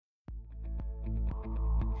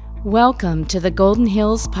Welcome to the Golden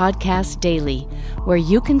Hills Podcast Daily, where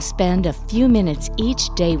you can spend a few minutes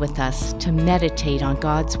each day with us to meditate on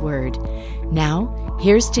God's Word. Now,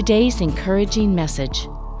 here's today's encouraging message.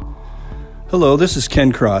 Hello, this is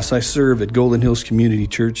Ken Cross. I serve at Golden Hills Community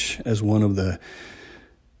Church as one of the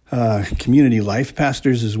community life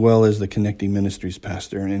pastors as well as the Connecting Ministries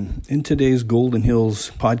pastor. And in today's Golden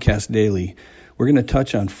Hills Podcast Daily, we're going to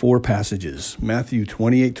touch on four passages: Matthew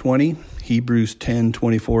 28:20, Hebrews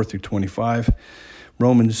 10:24 through 25,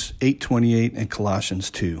 Romans 8:28, and Colossians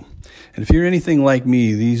 2. And if you're anything like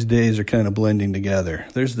me, these days are kind of blending together.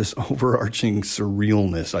 There's this overarching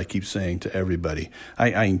surrealness I keep saying to everybody.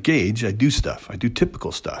 I engage, I do stuff, I do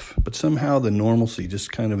typical stuff, but somehow the normalcy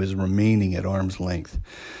just kind of is remaining at arm's length.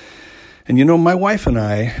 And you know, my wife and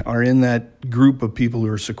I are in that group of people who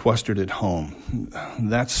are sequestered at home.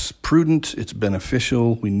 That's prudent, it's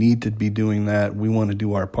beneficial, we need to be doing that, we want to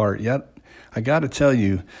do our part. Yet, I got to tell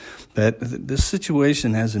you that this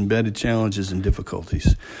situation has embedded challenges and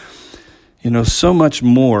difficulties. You know, so much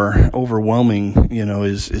more overwhelming,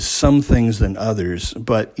 is some things than others.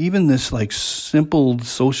 But even this like simple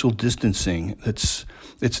social distancing, it's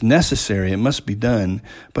necessary, it must be done.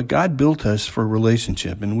 But God built us for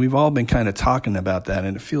relationship, and we've all been kind of talking about that,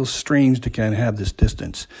 and it feels strange to kind of have this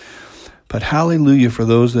distance. But hallelujah for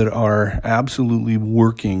those that are absolutely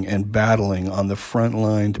working and battling on the front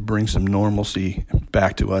line to bring some normalcy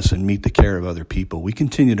back to us and meet the care of other people. We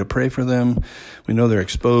continue to pray for them. We know they're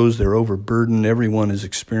exposed, they're overburdened. Everyone is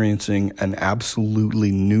experiencing an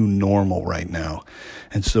absolutely new normal right now.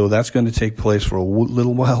 And so that's going to take place for a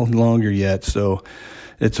little while longer yet. So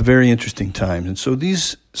it's a very interesting time. And so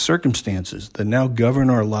these circumstances that now govern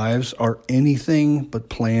our lives are anything but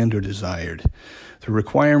planned or desired. The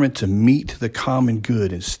requirement to meet the common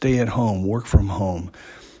good and stay at home, work from home.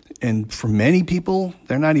 And for many people,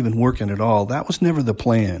 they're not even working at all. That was never the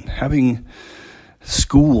plan. Having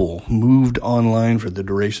school moved online for the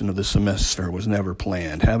duration of the semester was never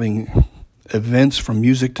planned. Having events from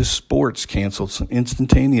music to sports canceled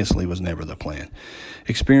instantaneously was never the plan.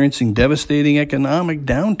 Experiencing devastating economic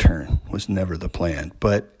downturn was never the plan.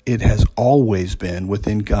 But it has always been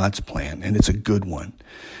within God's plan, and it's a good one.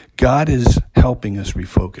 God is helping us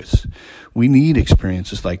refocus. We need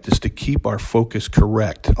experiences like this to keep our focus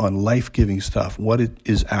correct on life-giving stuff, what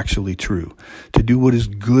is actually true, to do what is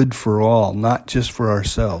good for all, not just for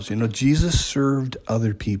ourselves. You know, Jesus served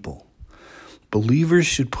other people. Believers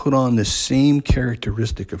should put on the same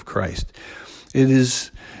characteristic of Christ. It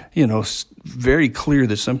is, very clear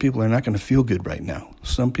that some people are not going to feel good right now.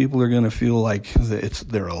 Some people are going to feel like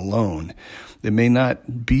they're alone. It may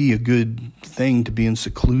not be a good thing to be in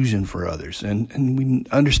seclusion for others. And we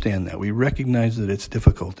understand that. We recognize that it's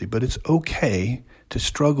difficulty, but it's okay to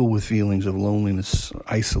struggle with feelings of loneliness,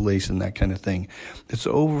 isolation, that kind of thing.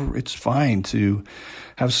 It's fine to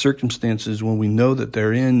have circumstances when we know that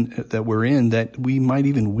we're in that we might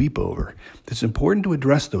even weep over. It's important to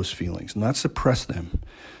address those feelings, not suppress them.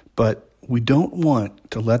 But we don't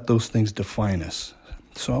want to let those things define us.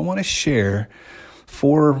 So I want to share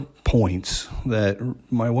 4 points that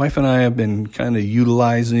my wife and I have been kind of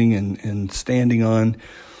utilizing and standing on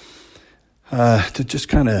to just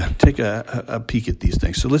kind of take a peek at these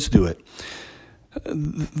things. So let's do it.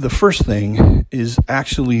 The first thing is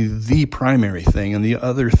actually the primary thing, and the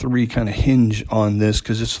other 3 kind of hinge on this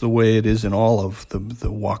because it's the way it is in all of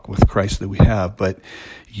the walk with Christ that we have. But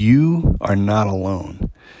you are not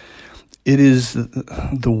alone. It is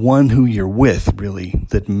the one who you're with, really,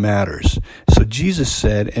 that matters. So Jesus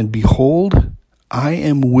said, "And behold, I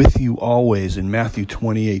am with you always," in Matthew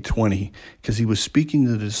 28:20, because he was speaking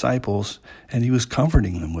to the disciples and he was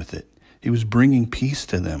comforting them with it. He was bringing peace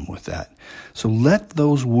to them with that. So let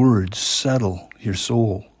those words settle your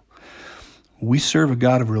soul. We serve a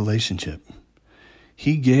God of relationship.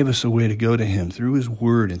 He gave us a way to go to him through his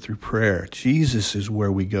word and through prayer. Jesus is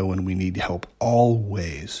where we go when we need help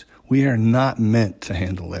always. We are not meant to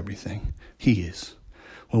handle everything. He is.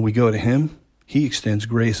 When we go to him, he extends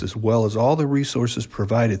grace as well as all the resources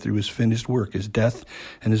provided through his finished work, his death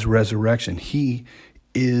and his resurrection. He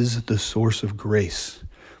is the source of grace.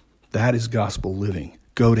 That is gospel living.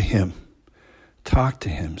 Go to him. Talk to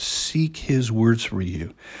him. Seek his words for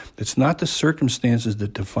you. It's not the circumstances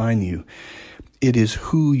that define you. It is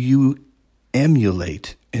who you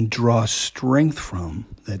emulate and draw strength from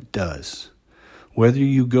that does. Whether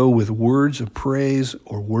you go with words of praise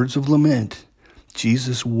or words of lament,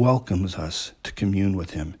 Jesus welcomes us to commune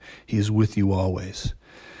with him. He is with you always.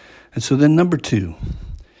 And so then number 2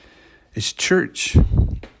 is church.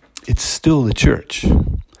 It's still the church.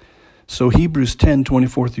 So Hebrews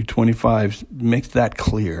 10:24 through 25 makes that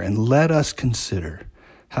clear. And let us consider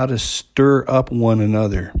how to stir up one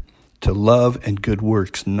another to love and good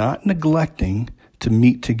works, not neglecting to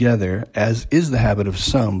meet together, as is the habit of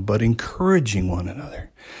some, but encouraging one another,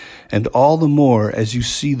 and all the more as you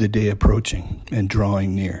see the day approaching and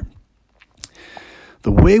drawing near.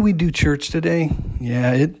 The way we do church today,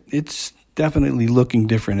 it's definitely looking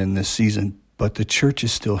different in this season, but the church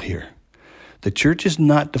is still here. The church is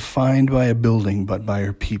not defined by a building, but by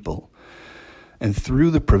her people. And through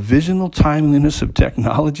the provisional timeliness of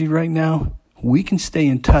technology right now, we can stay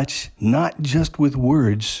in touch, not just with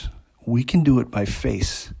words. We can do it by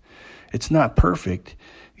face. It's not perfect,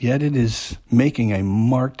 yet it is making a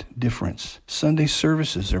marked difference. Sunday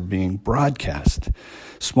services are being broadcast.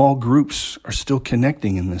 Small groups are still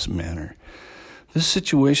connecting in this manner. This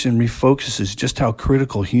situation refocuses just how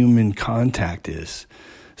critical human contact is.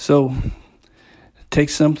 So take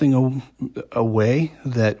something away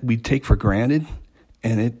that we take for granted,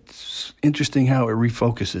 and it's interesting how it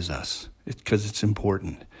refocuses us because it's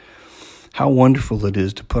important. How wonderful it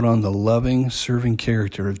is to put on the loving, serving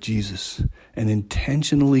character of Jesus and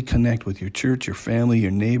intentionally connect with your church, your family,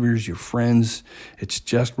 your neighbors, your friends. It's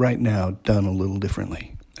just right now done a little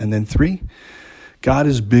differently. And then 3, God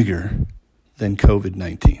is bigger than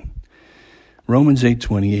COVID-19. Romans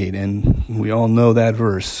 8:28, and we all know that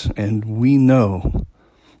verse, and we know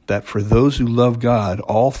that for those who love God,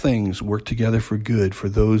 all things work together for good for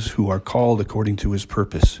those who are called according to his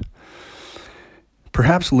purpose.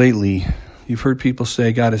 Perhaps lately, you've heard people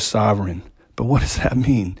say God is sovereign, but what does that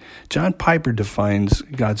mean? John Piper defines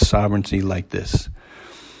God's sovereignty like this.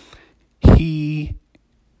 He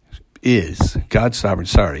is, God's sovereign,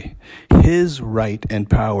 his right and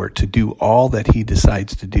power to do all that he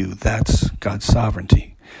decides to do. That's God's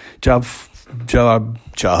sovereignty. Job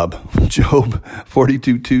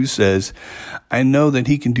 42:2 says, I know that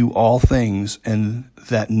he can do all things and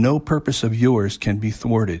that no purpose of yours can be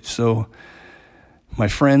thwarted. So, my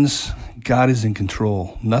friends, God is in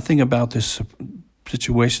control. Nothing about this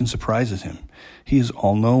situation surprises him. He is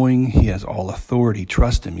all-knowing. He has all authority.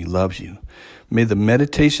 Trust him. He loves you. May the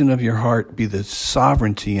meditation of your heart be the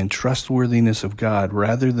sovereignty and trustworthiness of God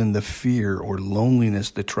rather than the fear or loneliness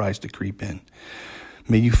that tries to creep in.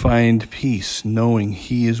 May you find peace knowing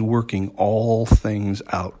he is working all things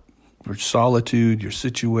out for solitude, your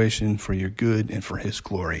situation, for your good, and for his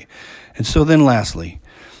glory. And so then lastly,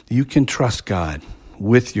 you can trust God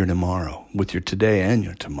with your tomorrow, with your today and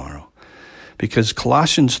your tomorrow. Because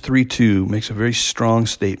Colossians 3:2 makes a very strong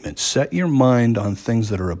statement. Set your mind on things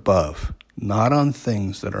that are above, not on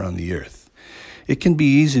things that are on the earth. It can be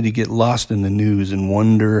easy to get lost in the news and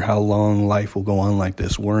wonder how long life will go on like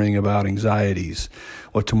this, worrying about anxieties,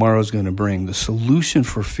 what tomorrow's going to bring. The solution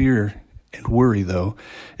for fear and worry, though,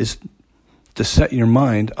 is to set your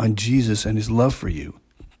mind on Jesus and his love for you.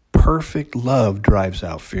 Perfect love drives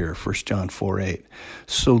out fear, 1 John 4:8.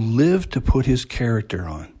 So live to put his character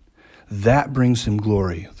on. That brings him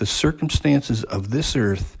glory. The circumstances of this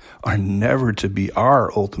earth are never to be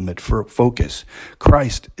our ultimate focus.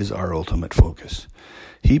 Christ is our ultimate focus.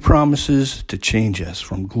 He promises to change us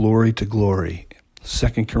from glory to glory,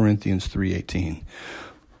 2 Corinthians 3:18,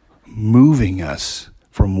 moving us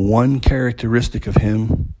from one characteristic of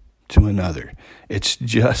him to another. It's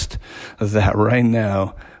just that right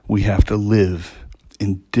now we have to live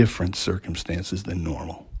in different circumstances than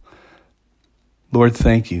normal. Lord,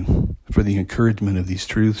 thank you for the encouragement of these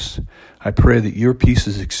truths. I pray that your peace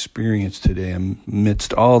is experienced today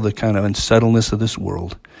amidst all the kind of unsettledness of this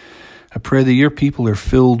world. I pray that your people are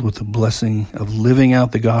filled with the blessing of living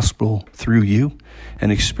out the gospel through you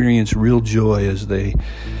and experience real joy as they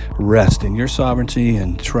rest in your sovereignty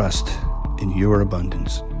and trust in your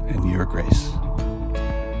abundance and your grace.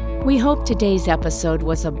 We hope today's episode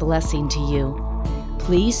was a blessing to you.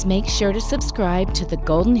 Please make sure to subscribe to the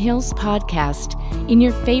Golden Hills Podcast in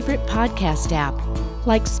your favorite podcast app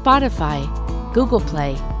like Spotify, Google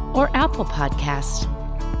Play, or Apple Podcasts.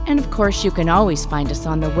 And of course, you can always find us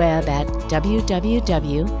on the web at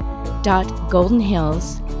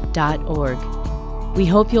www.goldenhills.org. We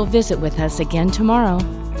hope you'll visit with us again tomorrow.